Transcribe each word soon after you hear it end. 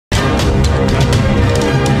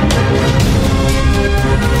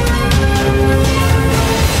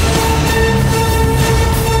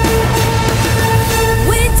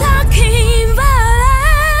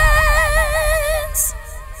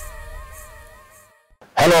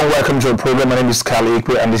Hello and welcome to our program. My name is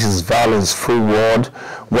Ikpe and this is Violence Free World.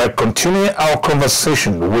 We're continuing our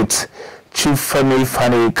conversation with Chief Femi,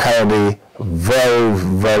 Fani, Kayode,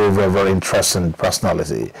 very interesting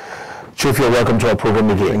personality. Chief, you're welcome to our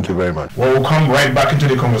program again. Thank you very much. Well, we'll come right back into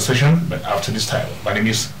the conversation, but after this time. My name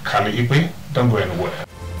is Ikpe. Don't go anywhere.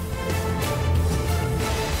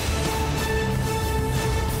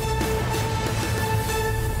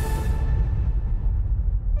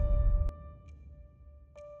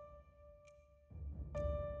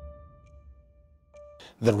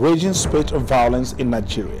 The raging spate of violence in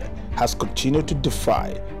Nigeria has continued to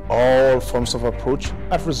defy all forms of approach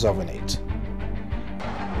at resolving it.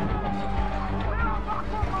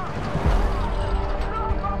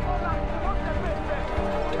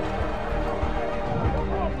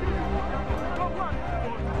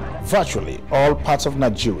 Virtually all parts of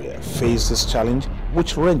Nigeria face this challenge,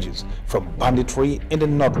 which ranges from banditry in the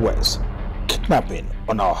northwest, kidnapping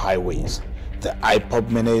on our highways, the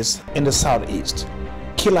IPOB menace in the southeast,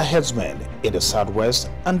 killer headsmen in the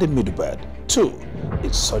southwest and the middle belt, to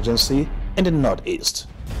insurgency in the northeast.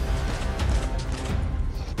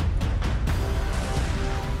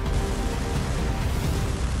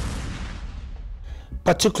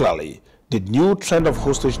 Particularly, the new trend of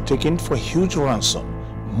hostage taking for huge ransom,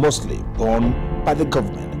 mostly borne by the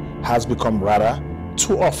government, has become rather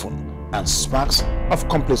too often and smacks of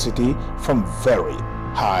complicity from very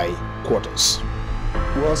high quarters.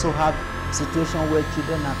 We also have situation where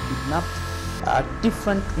children are kidnapped at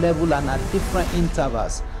different level and at different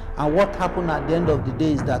intervals, and what happened at the end of the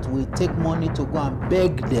day is that we take money to go and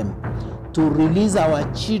beg them to release our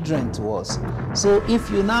children to us. So if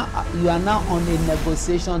you are now on a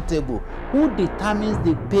negotiation table, who determines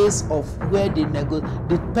the pace of where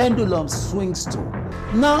the pendulum swings to?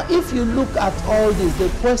 Now if you look at all this, the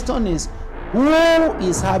question is, who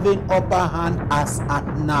is having upper hand as at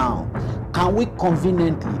now? Can we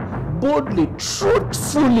conveniently, boldly,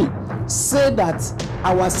 truthfully say that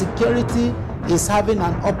our security is having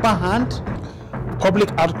an upper hand? Public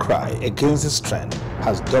outcry against this trend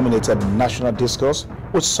has dominated national discourse,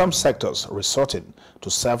 with some sectors resorting to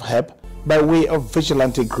self-help by way of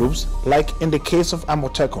vigilante groups, like in the case of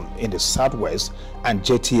Amotekun in the southwest and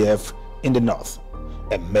JTF in the north,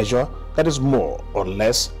 a measure that is more or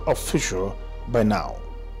less official by now.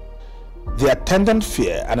 The attendant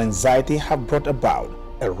fear and anxiety have brought about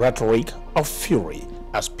a rhetoric of fury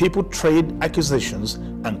as people trade accusations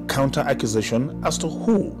and counter-accusation as to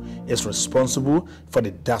who is responsible for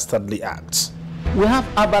the dastardly acts. We have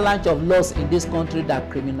avalanche of laws in this country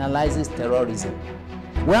that criminalizes terrorism.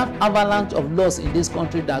 We have avalanche of laws in this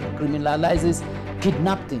country that criminalizes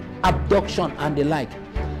kidnapping, abduction, and the like.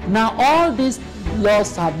 Now, all these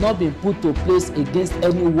laws have not been put to place against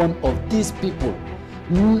any one of these people.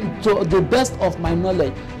 To the best of my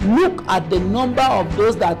knowledge, look at the number of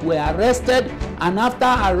those that were arrested, and after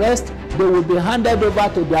arrest, they will be handed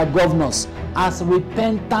over to their governors as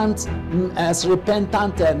repentant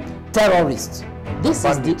terrorists. This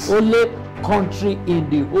is the only country in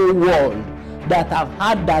the whole world that have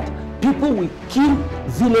had that people will kill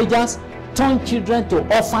villagers, turn children to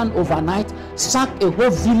orphan overnight, sack a whole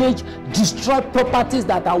village, destroy properties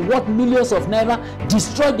that are worth millions of naira,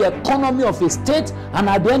 destroy the economy of a state, and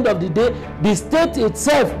at the end of the day, the state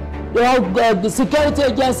itself, the security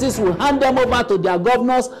agencies will hand them over to their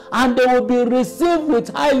governors, and they will be received with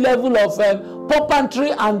high level of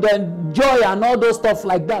puppetry and then joy and all those stuff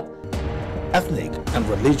like that. Ethnic and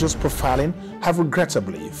religious profiling have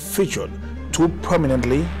regrettably featured too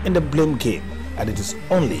prominently in the blame game, and it is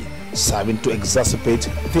only serving to exacerbate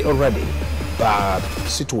the already bad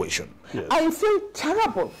situation. Yes. I feel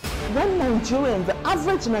terrible when Nigerians, the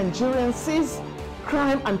average Nigerian, sees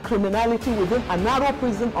crime and criminality within a narrow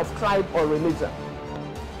prison of tribe or religion.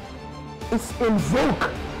 It's in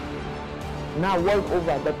vogue now world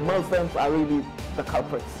over that Muslims are really the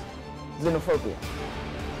culprits. Xenophobia.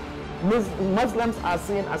 Muslims are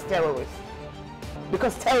seen as terrorists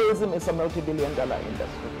because terrorism is a multi-billion-dollar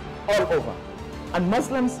industry all over. And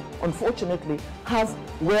Muslims, unfortunately, have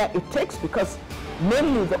where it takes because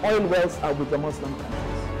mainly the oil wells are with the Muslim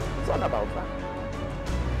countries. It's all about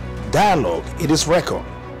that. Dialogue, it is record,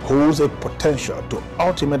 holds a potential to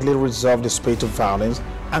ultimately resolve the spate of violence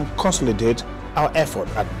and consolidate our effort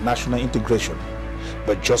at national integration.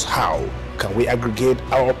 But just how can we aggregate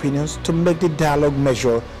our opinions to make the dialogue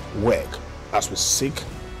measure work as we seek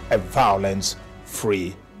a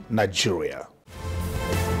violence-free Nigeria?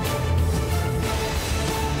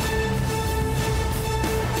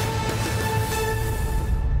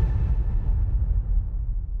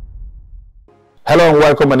 Hello and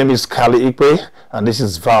welcome. My name is Ikpe and this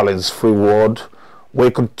is Violence Free World.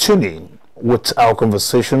 We're continuing with our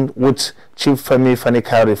conversation with Chief Femi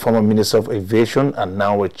Kayode, former Minister of Aviation and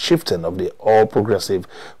now a chieftain of the All Progressive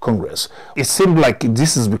Congress. It seems like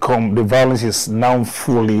this has become, the violence is now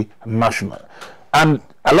fully national. And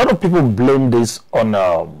a lot of people blame this on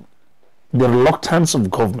the reluctance of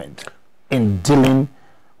government in dealing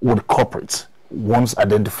with corporates once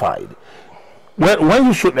identified. When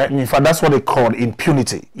you should, in fact, that's what they call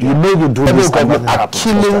impunity. You know you do this, government are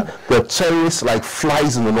killing the terrorists like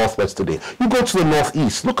flies in the northwest today. You go to the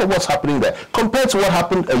northeast, look at what's happening there compared to what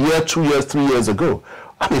happened a year, 2 years, 3 years ago.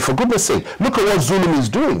 I mean, for goodness sake, look at what Zulum is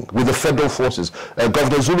doing with the federal forces.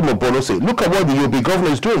 Governor Zulum Obono said, look at what the Yobe governor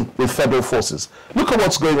is doing with federal forces. Look at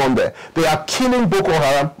what's going on there. They are killing Boko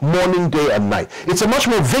Haram morning, day, and night. It's a much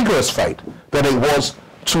more vigorous fight than it was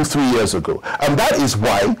 2, 3 years ago. And that is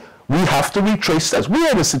why we have to retrace steps. We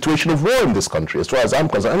are in a situation of war in this country, as far as I'm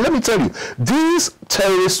concerned. And let me tell you, these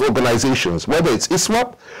terrorist organizations, whether it's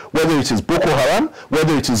ISWAP, whether it is Boko Haram,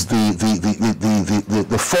 whether it is the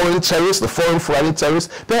foreign terrorists, the foreign Fulani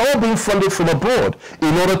terrorists, they're all being funded from abroad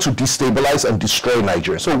in order to destabilize and destroy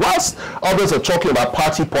Nigeria. So whilst others are talking about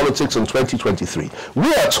party politics in 2023,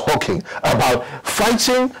 we are talking about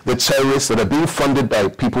fighting the terrorists that are being funded by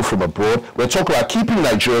people from abroad. We're talking about keeping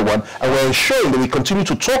Nigeria one, and we're ensuring that we continue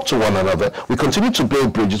to talk to one another, we continue to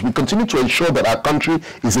build bridges, we continue to ensure that our country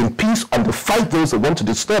is in peace and to fight those that want to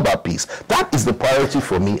disturb our peace. That is the priority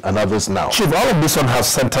for me and others now. Chief, all of this one has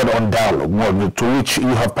centered on dialogue, to which you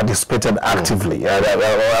have participated actively.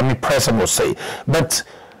 I mean, President will say. But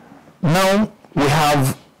now we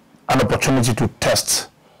have an opportunity to test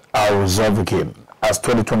our resolve again as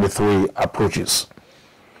 2023 approaches.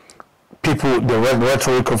 People, the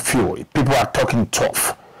rhetoric of fury, people are talking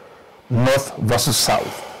tough, North versus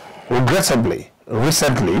South. Regrettably,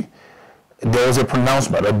 recently, there was a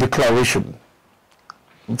pronouncement, a declaration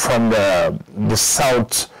from the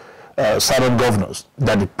southern governors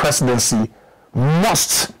that the presidency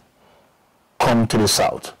must come to the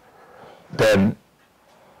South. Then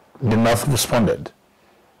the North responded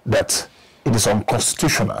that it is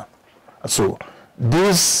unconstitutional. So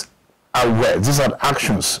these are words, these are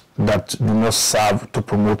actions that do not serve to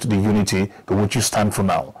promote the unity to which you stand for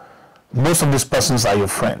now. Most of these persons are your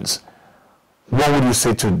friends. What would you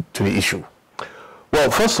say to the issue?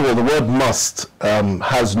 Well, first of all, the word must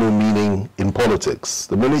has no meaning in politics.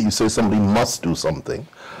 The minute you say somebody must do something,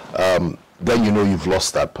 then you know you've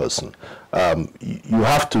lost that person. You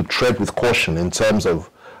have to tread with caution in terms of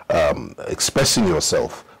expressing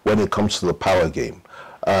yourself when it comes to the power game.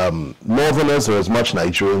 Northerners are as much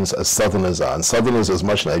Nigerians as Southerners are, and Southerners are as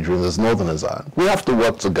much Nigerians as Northerners are. We have to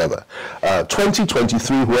work together.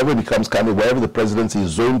 2023, whoever becomes candidate, wherever the presidency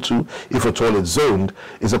is zoned to, if at all it's zoned,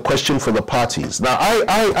 is a question for the parties. Now,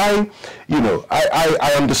 I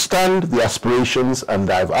understand the aspirations,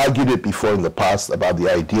 and I've argued it before in the past about the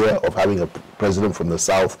idea of having a president from the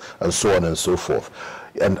South, and so on and so forth.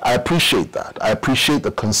 And I appreciate that. I appreciate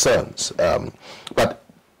the concerns. But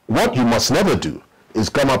what you must never do is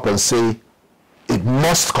come up and say, it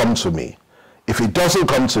must come to me. If it doesn't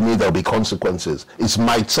come to me, there'll be consequences. It's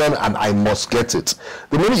my turn and I must get it.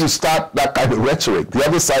 The minute you start that kind of rhetoric, the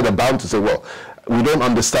other side are bound to say, well, we don't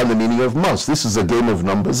understand the meaning of must. This is a game of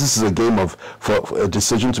numbers. This is a game for a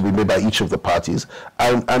decision to be made by each of the parties,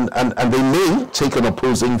 and they may take an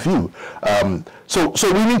opposing view. So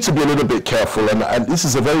we need to be a little bit careful, and this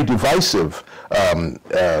is a very divisive time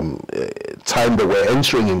that we're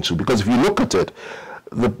entering into, because if you look at it,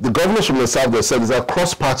 the governors from the South, they said, is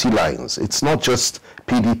across party lines. It's not just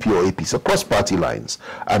PDP or AP, it's across party lines.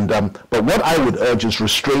 And but what I would urge is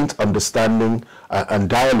restraint, understanding, and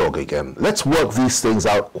dialogue again. Let's work these things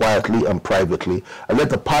out quietly and privately, and let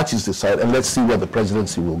the parties decide, and let's see where the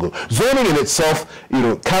presidency will go. Zoning in itself,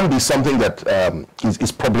 can be something that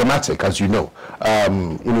is problematic, as you know.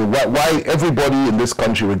 Why everybody in this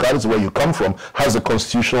country, regardless of where you come from, has a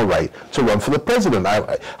constitutional right to run for the president.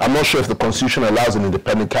 I'm not sure if the Constitution allows an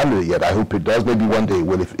independent candidate yet. I hope it does. Maybe one day it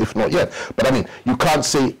will, if not yet. But I mean, you can't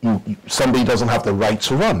say somebody doesn't have the right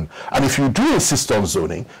to run. And if you do insist on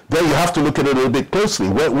zoning, then you have to look at it a little bit closely.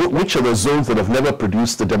 Which are the zones that have never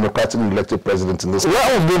produced a democratically elected president in this country?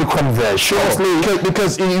 Well, I was going to come there, sure.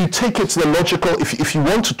 Because you take it to the logical, if you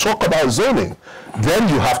want to talk about zoning, then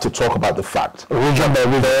you have to talk about the fact. Region by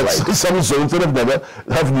region, right. Some zones that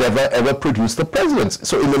have never ever produced the presidents.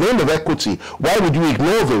 So in the name of equity, why would you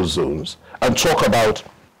ignore those zones and talk about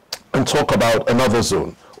another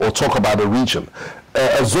zone or talk about a region?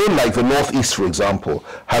 a zone like the Northeast, for example,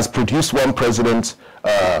 has produced one president,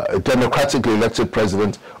 a democratically elected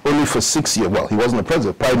president, only for 6 years. Well, he wasn't a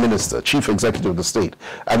president, prime minister, chief executive of the state.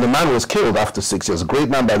 And the man was killed after 6 years, a great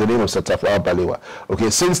man by the name of Satafawa Balewa. Okay,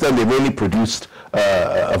 since then, they've only produced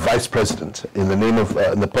a vice president in the name of,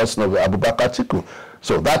 in the person of Abubakar Atiku.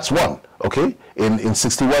 So that's one, okay? In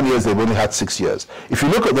 61 years, they've only had 6 years. If you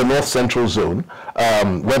look at the North Central Zone,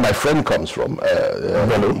 where my friend comes from,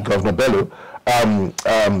 Governor Bello,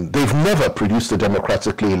 they've never produced a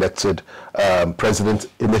democratically elected president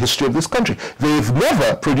in the history of this country. They've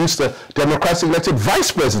never produced a democratically elected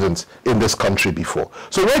vice president in this country before.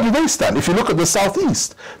 So where do they stand? If you look at the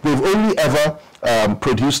Southeast, they've only ever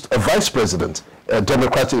produced a vice president, a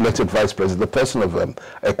democratically elected vice president, the person of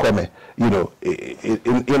Ikpe, you know,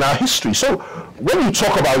 in our history. So when you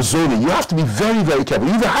talk about zoning, you have to be very, very careful.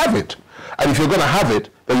 You either have it, and if you're going to have it,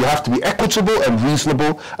 then you have to be equitable and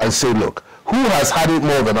reasonable and say, look, who has had it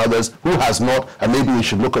more than others, who has not, and maybe we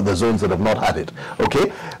should look at the zones that have not had it,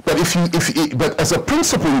 okay? But but as a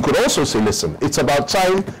principle, you could also say, listen, it's about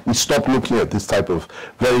time we stop looking at this type of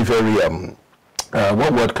very, very,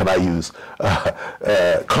 what word can I use?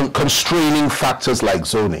 Constraining factors like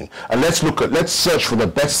zoning, and let's search for the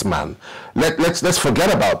best man. Let's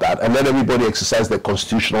forget about that and let everybody exercise their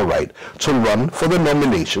constitutional right to run for the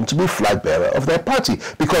nomination to be flag bearer of their party,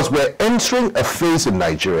 because we're entering a phase in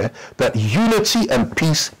Nigeria that unity and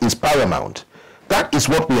peace is paramount. That is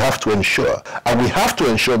what we have to ensure, and we have to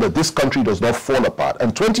ensure that this country does not fall apart,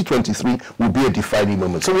 and 2023 will be a defining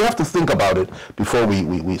moment. So we have to think about it before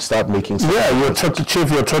we start making some... Yeah,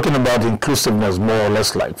 Chief, you're talking about inclusiveness more or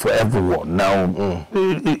less like for everyone. Now,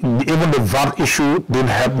 even the VAT issue didn't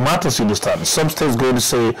have matters in this time. Some states going to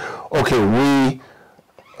say, okay, we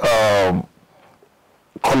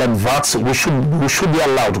collect VAT, we should be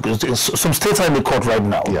allowed, because some states are in the court right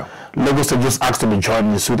now. Yeah. Lagos State just asked to be joined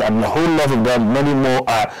in the suit, and a whole lot of them, many more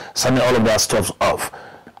are signing all of that stuff off.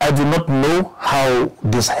 I do not know how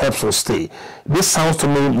this helps us stay. This sounds to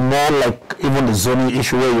me more like even the zoning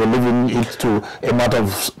issue where you're leaving it to a matter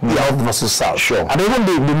of North versus South. Sure. And even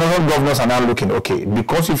the northern governors are now looking, okay,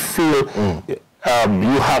 because you feel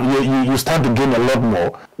you stand to gain a lot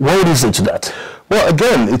more. What would you say to that? Well,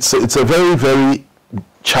 again, it's a very, very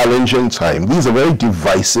challenging time. These are very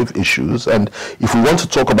divisive issues, and if we want to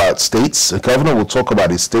talk about states, the governor will talk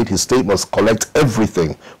about his state must collect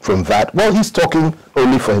everything from that. Well, he's talking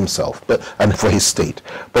only for himself and for his state.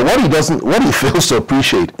 But what he fails to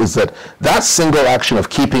appreciate is that that single action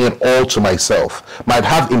of keeping it all to myself might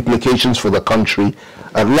have implications for the country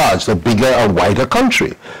at large, the bigger and wider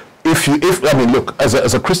country. I mean, look,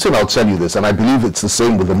 as a Christian, I'll tell you this, and I believe it's the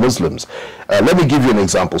same with the Muslims. Let me give you an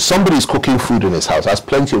example. Somebody's cooking food in his house, has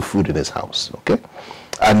plenty of food in his house, okay?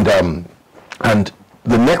 And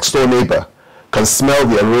the next door neighbor can smell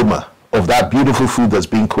the aroma of that beautiful food that's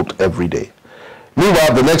being cooked every day.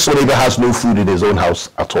 Meanwhile, the next door neighbor has no food in his own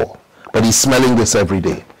house at all, but he's smelling this every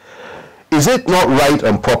day. Is it not right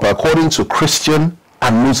and proper, according to Christian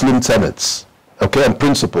and Muslim tenets, okay, and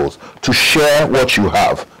principles, to share what you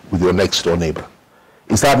have with your next door neighbor?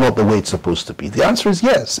 Is that not the way it's supposed to be? The answer is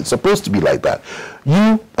yes, it's supposed to be like that.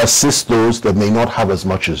 You assist those that may not have as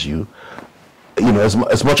much as you,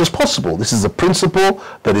 as much as possible. This is a principle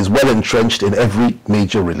that is well entrenched in every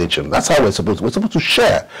major religion. That's how we're supposed to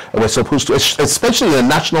share, and we're supposed to, especially in a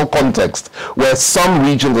national context where some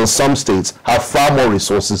regions and some states have far more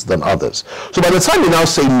resources than others. So by the time we now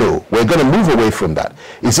say no, we're going to move away from that.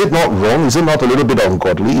 Is it not wrong? Is it not a little bit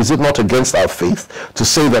ungodly? Is it not against our faith to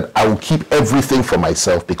say that I will keep everything for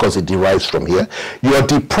myself because it derives from here? You are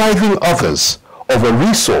depriving others of a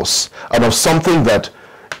resource and of something that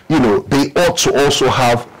they ought to also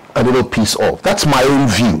have a little piece of. That's my own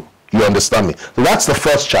view. You understand me? So that's the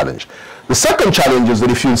first challenge. The second challenge is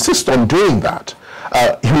that if you insist on doing that,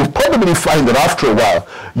 you will probably find that after a while,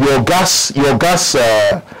 your gas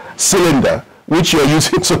cylinder, which you're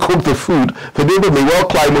using to cook the food, the neighbor may well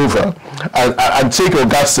climb over and take your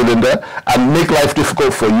gas cylinder and make life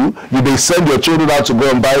difficult for you. You may send your children out to go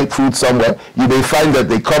and buy food somewhere. You may find that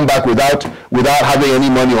they come back without having any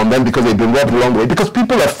money on them because they've been robbed along the way, because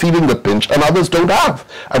people are feeling the pinch and others don't have.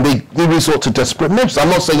 And they resort to desperate measures. I'm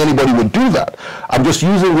not saying anybody would do that. I'm just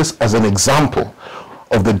using this as an example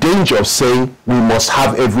of the danger of saying we must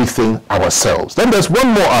have everything ourselves. Then there's one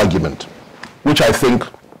more argument, which I think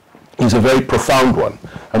is a very profound one,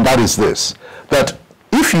 and that is this, that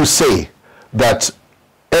if you say that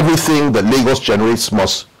everything that Lagos generates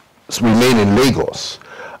must remain in Lagos,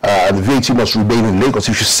 and the VAT must remain in Lagos,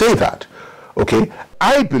 if you say that, okay,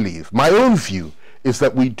 I believe, my own view is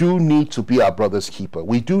that we do need to be our brother's keeper.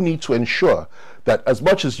 We do need to ensure that as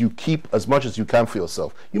much as you keep as much as you can for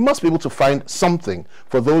yourself, you must be able to find something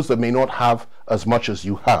for those that may not have as much as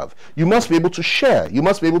you have. You must be able to share. You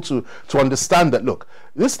must be able to understand that, look,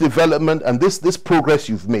 this development and this progress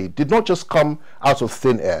you've made did not just come out of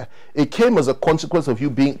thin air. It came as a consequence of you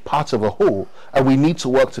being part of a whole, and we need to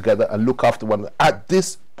work together and look after one another at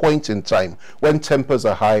this point in time when tempers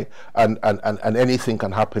are high and anything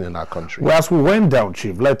can happen in our country. Well, as we went down,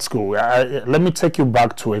 Chief, let's go. Let me take you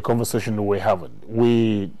back to a conversation that we're having.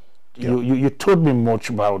 You told me much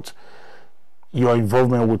about your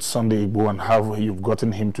involvement with Sunday Igboho and how you've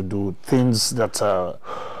gotten him to do things that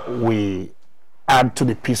we add to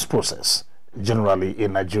the peace process generally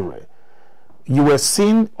in Nigeria. You were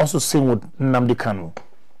also seen with Nnamdi Kanu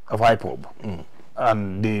of IPOB,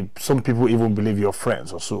 and some people even believe you're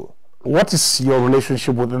friends or so. What is your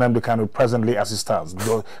relationship with Nnamdi Kanu presently as it stands?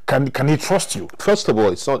 Can he trust you? First of all,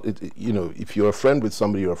 it's not, you know, if you're a friend with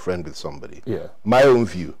somebody, you're a friend with somebody. Yeah. My own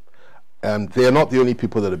view. They are not the only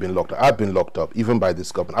people that have been locked up. I've been locked up, even by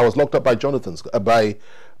this government. I was locked up by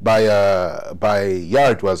by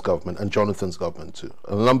Yaradwa's government and Jonathan's government too,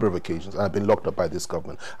 on a number of occasions. And I've been locked up by this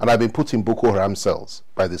government, and I've been put in Boko Haram cells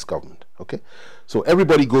by this government. Okay, so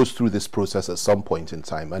everybody goes through this process at some point in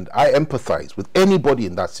time, and I empathize with anybody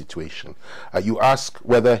in that situation. You ask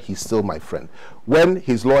whether he's still my friend. When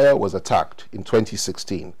his lawyer was attacked in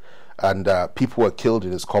 2016. And people were killed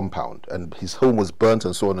in his compound, and his home was burnt,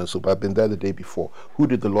 and so on and so forth. I've been there the day before. Who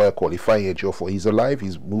did the lawyer call? Ifeanyi Ejiofor. He's alive.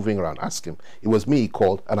 He's moving around. Ask him. It was me. He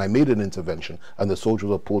called, and I made an intervention, and the soldiers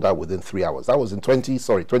were pulled out within 3 hours. That was in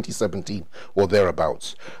 2017 or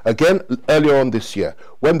thereabouts. Again, earlier on this year,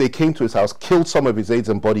 when they came to his house, killed some of his aides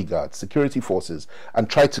and bodyguards, security forces, and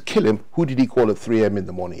tried to kill him. Who did he call at 3 a.m. in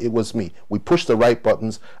the morning? It was me. We pushed the right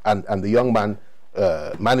buttons, and the young man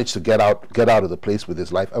managed to get out of the place with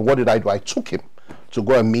his life. And what did I do? I took him to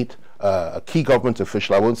go and meet a key government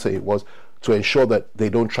official, I won't say it was, to ensure that they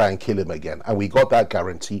don't try and kill him again. And we got that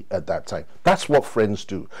guarantee at that time. That's what friends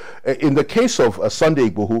do. In the case of Sunday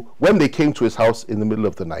Igboho, when they came to his house in the middle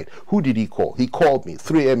of the night, who did he call? He called me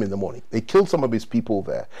 3 a.m. in the morning. They killed some of his people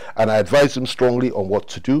there, and I advised him strongly on what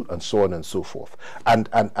to do, and so on and so forth. And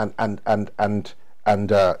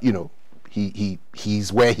you know,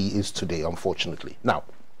 he's where he is today, unfortunately. Now,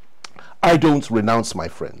 I don't renounce my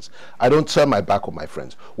friends. I don't turn my back on my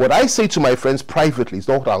friends. What I say to my friends privately is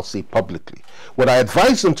not what I'll say publicly. What I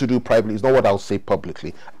advise them to do privately is not what I'll say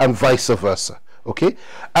publicly, and vice versa. Okay?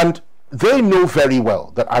 And they know very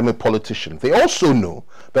well that I'm a politician. They also know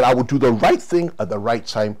that I will do the right thing at the right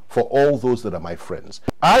time for all those that are my friends.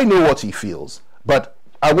 I know what he feels, but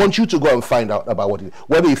I want you to go and find out about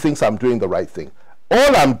whether he thinks I'm doing the right thing.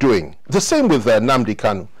 All I'm doing, the same with Nnamdi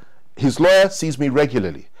Kanu. His lawyer sees me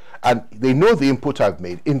regularly, and they know the input I've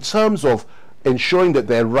made in terms of ensuring that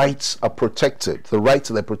their rights are protected, the rights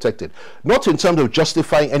that they're protected, not in terms of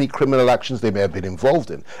justifying any criminal actions they may have been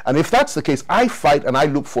involved in. And if that's the case, I fight and I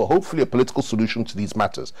look for hopefully a political solution to these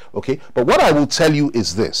matters, okay? But what I will tell you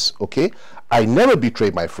is this, okay? I never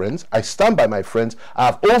betray my friends. I stand by my friends. I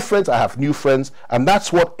have old friends, I have new friends, and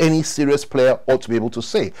that's what any serious player ought to be able to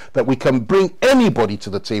say, that we can bring anybody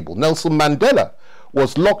to the table. Nelson Mandela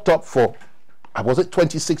was locked up for, was it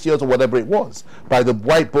 26 years or whatever it was, by the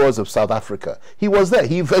white Boers of South Africa. He was there.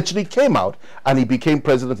 He eventually came out and he became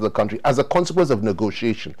president of the country as a consequence of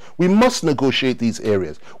negotiation. We must negotiate these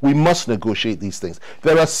areas. We must negotiate these things.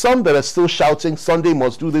 There are some that are still shouting, Sunday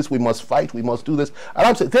must do this, we must fight, we must do this. And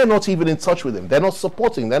I'm saying they're not even in touch with him. They're not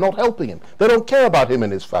supporting, they're not helping him. They don't care about him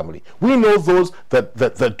and his family. We know those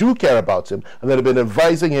that do care about him and that have been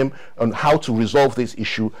advising him on how to resolve this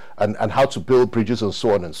issue and how to build bridges and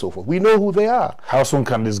so on and so forth. We know who they are. How soon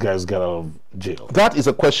can these guys get out of jail? That is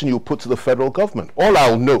a question you put to the federal government. All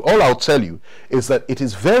I'll tell you is that it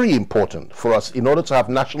is very important for us, in order to have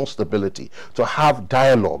national stability, to have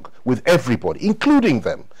dialogue with everybody, including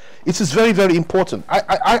them. It is very, very important.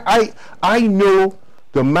 I know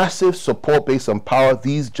the massive support base and power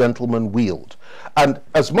these gentlemen wield. And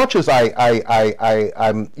as much as I'm in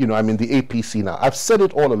the APC now, I've said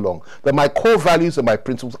it all along, that my core values and my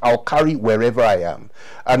principles I'll carry wherever I am.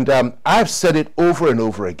 And I've said it over and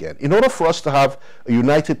over again. In order for us to have a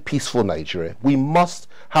united, peaceful Nigeria, we must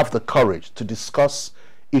have the courage to discuss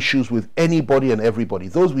issues with anybody and everybody,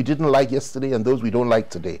 those we didn't like yesterday and those we don't like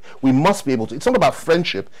today. We must be able to. It's not about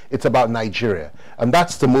friendship, it's about Nigeria, and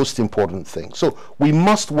that's the most important thing. So we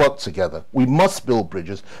must work together, we must build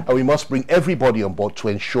bridges, and we must bring everybody on board to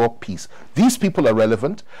ensure peace. These people are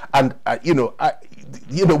relevant, and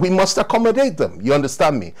we must accommodate them. You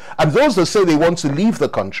understand me? And those that say they want to leave the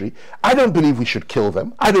country, I don't believe we should kill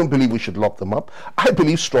them. I don't believe we should lock them up. I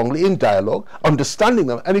believe strongly in dialogue, understanding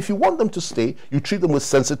them, and if you want them to stay, you treat them with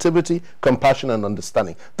sensitivity, compassion, and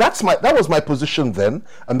understanding. That was my position then,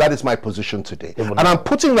 and that is my position today. And I'm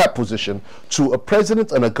putting that position to a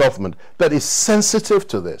president and a government that is sensitive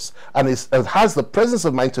to this and has the presence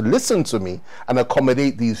of mind to listen to me and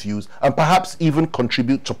accommodate these views and perhaps even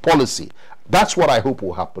contribute to policy. That's what I hope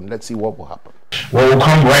will happen. Let's see what will happen. Well, we'll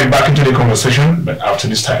come right back into the conversation, but after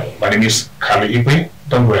this time. My name is Ikpe.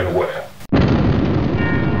 Don't go anywhere.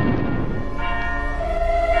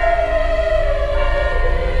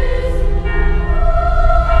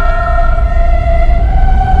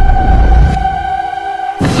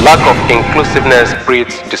 Lack of inclusiveness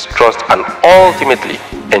breeds distrust and ultimately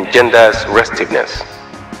engenders restiveness.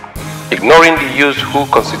 Ignoring the youth who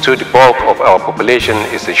constitute the bulk of our population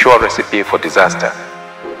is a sure recipe for disaster.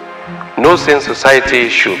 No sane society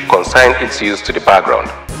should consign its youth to the background.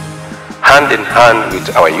 Hand in hand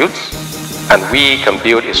with our youths, and we can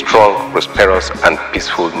build a strong, prosperous, and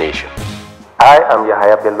peaceful nation. I am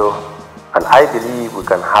Yahaya Bello, and I believe we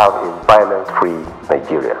can have a violence-free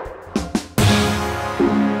Nigeria.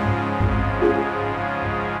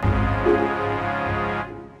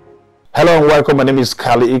 Hello and welcome. My name is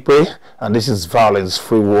Ikpe, and this is Violence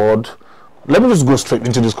Free World. Let me just go straight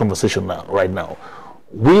into this conversation right now.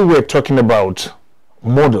 We were talking about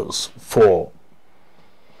models for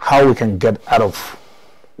how we can get out of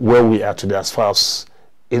where we are today as far as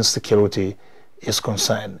insecurity is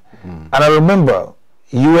concerned. And I remember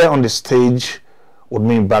you were on the stage with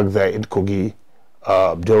me back there in Kogi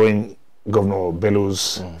during Governor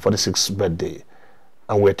Bello's 46th birthday,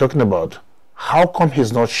 and we're talking about how come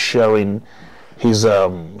he's not sharing his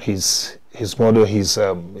model,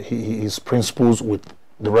 his principles with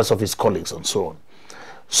the rest of his colleagues and so on.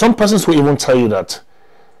 Some persons will even tell you that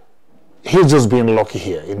he's just being lucky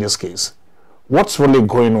here in this case. What's really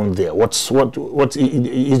going on there? What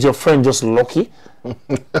is your friend just lucky?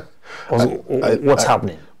 What's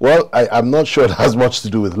happening? Well, I'm not sure it has much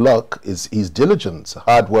to do with luck. He's diligent,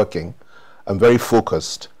 hardworking, and very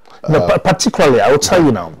focused. No, particularly, I will tell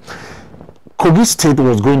you now, Kogi State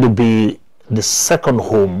was going to be the second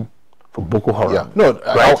home for Boko Haram. Yeah, no,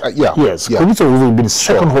 right? Yes, Kogi State was going to be the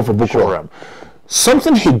second home for Boko Haram.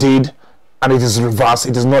 Something he did, and it is reversed.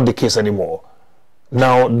 It is not the case anymore.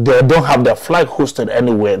 Now they don't have their flag hosted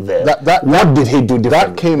anywhere there. What did he do differently?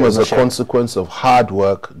 That came as a consequence of hard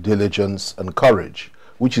work, diligence, and courage,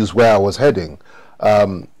 which is where I was heading.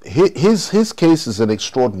 His case is an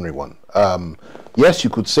extraordinary one. Yes, you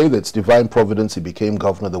could say that it's divine providence he became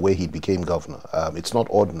governor the way he became governor. It's not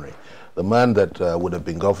ordinary. The man that would have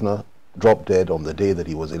been governor dropped dead on the day that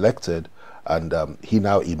he was elected, and he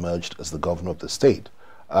now emerged as the governor of the state.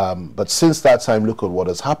 But since that time, look at what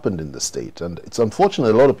has happened in the state. And it's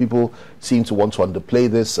unfortunate a lot of people seem to want to underplay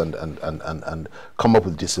this and come up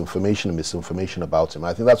with disinformation and misinformation about him.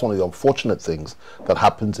 I think that's one of the unfortunate things that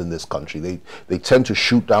happens in this country. They tend to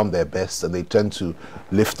shoot down their best and they tend to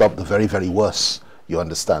lift up the very, very worst. You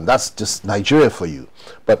understand? That's just Nigeria for you.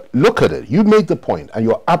 But look at it. You made the point, and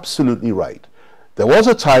you're absolutely right. There was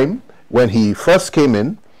a time when he first came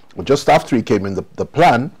in, or just after he came in, the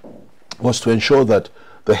plan was to ensure that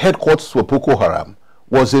the headquarters for Boko Haram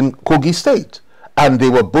was in Kogi State, and they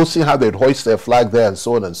were boasting how they'd hoist their flag there and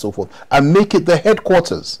so on and so forth, and make it the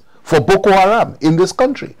headquarters for Boko Haram in this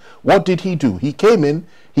country. What did he do? He came in,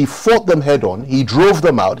 he fought them head on, he drove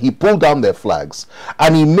them out, he pulled down their flags,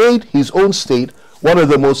 and he made his own state one of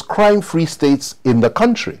the most crime-free states in the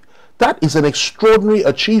country. That is an extraordinary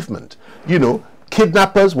achievement. You know,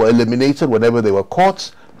 kidnappers were eliminated whenever they were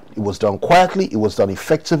caught. It was done quietly, it was done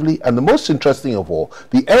effectively, and the most interesting of all,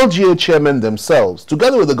 the LGA chairmen themselves,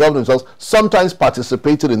 together with the government themselves, sometimes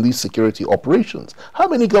participated in these security operations. How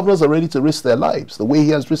many governors are ready to risk their lives the way he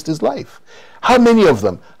has risked his life? How many of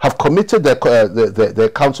them have committed their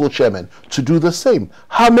council chairmen to do the same?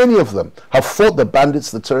 How many of them have fought the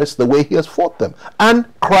bandits, the terrorists, the way he has fought them? And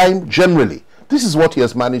crime generally. This is what he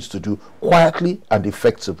has managed to do quietly and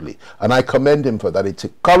effectively. And I commend him for that. It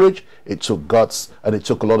took courage, it took guts, and it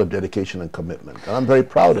took a lot of dedication and commitment. And I'm very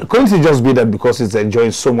proud of it. Couldn't it just be that because he's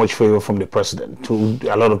enjoying so much favor from the president,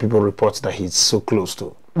 a lot of people report that he's so close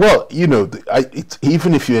to? Well, you know,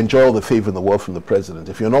 even if you enjoy all the favor in the world from the president,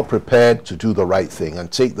 if you're not prepared to do the right thing and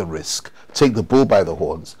take the risk, take the bull by the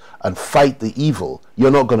horns and fight the evil, you're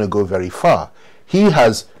not going to go very far. He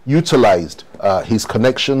has utilized his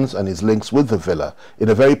connections and his links with the villa in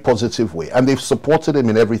a very positive way, and they've supported him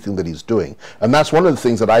in everything that he's doing. And that's one of the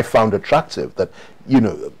things that I found attractive, that, you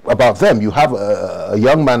know, about them. You have a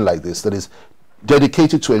young man like this that is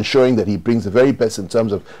dedicated to ensuring that he brings the very best in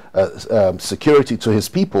terms of security to his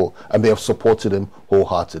people, and they have supported him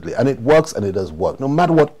wholeheartedly. And it works, and it does work. No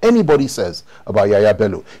matter what anybody says about Yaya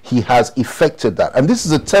Bello, he has effected that. And this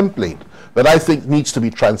is a template that I think needs to be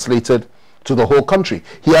translated to the whole country.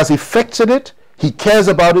 He has effected it, he cares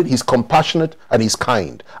about it, he's compassionate, and he's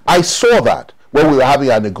kind. I saw that when we were having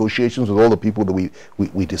our negotiations with all the people that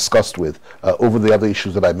we discussed with over the other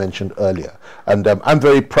issues that I mentioned earlier. And I'm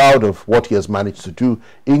very proud of what he has managed to do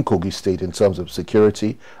in Kogi State in terms of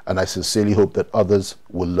security, and I sincerely hope that others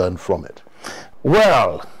will learn from it.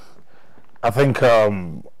 Well, I think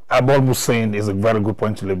Abol Hussein is a very good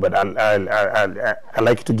point to leave, but I'd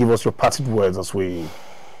like you to give us your parting words as we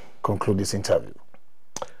conclude this interview.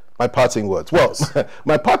 My parting words. Well, yes.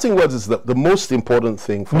 My parting words is the most important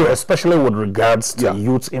thing for especially with regards to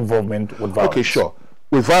youth involvement with violence. Okay, sure.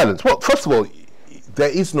 With violence. Well, first of all, there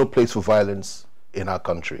is no place for violence in our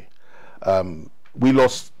country. We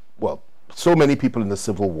lost, well, so many people in the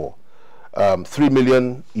Civil War. 3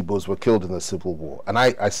 million Igbos were killed in the Civil War. And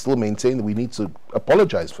I still maintain that we need to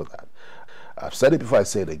apologize for that. I've said it before, I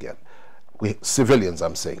say it again. Civilians,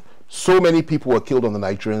 I'm saying. So many people were killed on the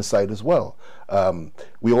Nigerian side as well.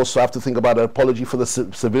 We also have to think about an apology for the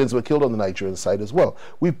civilians who were killed on the Nigerian side as well.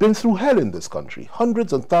 We've been through hell in this country.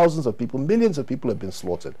 Hundreds and thousands of people, millions of people have been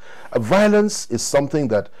slaughtered. Violence is something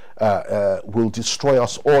that will destroy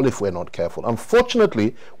us all if we're not careful.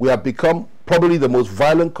 Unfortunately, we have become probably the most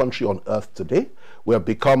violent country on earth today. We have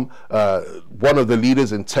become one of the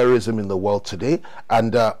leaders in terrorism in the world today.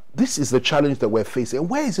 And this is the challenge that we're facing. And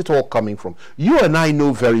where is it all coming from? You and I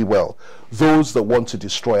know very well those that want to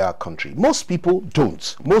destroy our country. Most people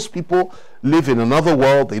don't. Most people live in another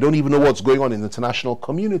world. They don't even know what's going on in the international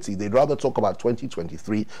community. They'd rather talk about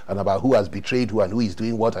 2023 and about who has betrayed who and who is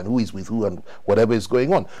doing what and who is with who and whatever is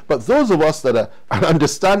going on. But those of us that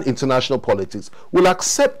understand international politics will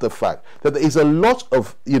accept the fact that there is a lot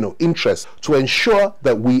of interest to ensure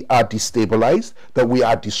that we are destabilized, that we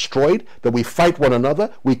are destroyed, that we fight one another,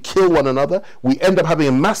 we kill one another, we end up having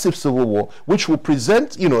a massive civil war, which will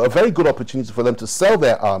present a very good opportunity for them to sell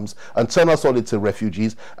their arms and turn us all into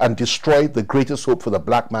refugees and destroy the greatest hope for the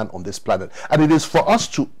black man on this planet. And it is for us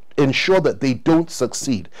to ensure that they don't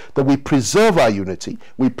succeed, that we preserve our unity,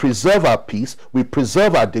 we preserve our peace, we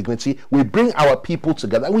preserve our dignity, we bring our people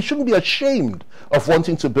together, and we shouldn't be ashamed of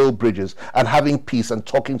wanting to build bridges and having peace and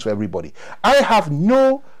talking to everybody. I have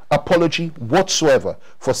no apology whatsoever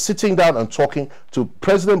for sitting down and talking to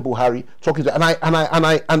President Buhari,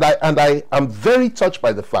 and I am very touched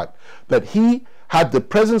by the fact that he had the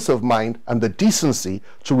presence of mind and the decency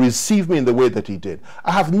to receive me in the way that he did.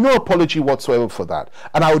 I have no apology whatsoever for that.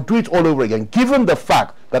 And I would do it all over again, given the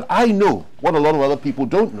fact that I know what a lot of other people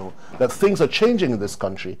don't know, that things are changing in this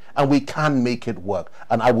country and we can make it work.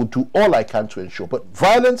 And I will do all I can to ensure. But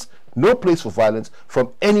violence, no place for violence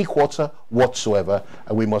from any quarter whatsoever,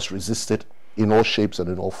 and we must resist it in all shapes and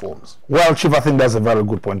in all forms. Well, Chief, I think that's a very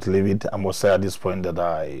good point to leave it. I must say at this point that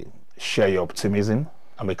I share your optimism.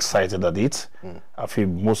 I'm excited at it. I feel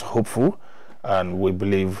most hopeful, and we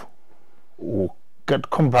believe we'll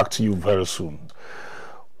come back to you very soon.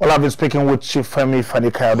 Well, I've been speaking with Chief Femi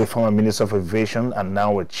Fani Kayode, former Minister of Aviation, and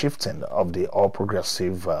now a chieftain of the All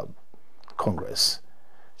Progressive Congress.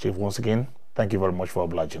 Chief, once again, thank you very much for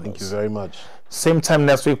obliging us. Thank you very much. Same time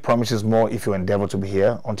next week promises more if you endeavor to be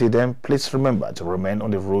here. Until then, please remember to remain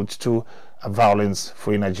on the road to a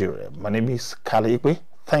violence-free Nigeria. My name is Ikpe.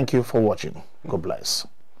 Thank you for watching. God bless.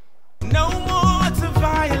 No more to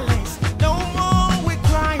violence.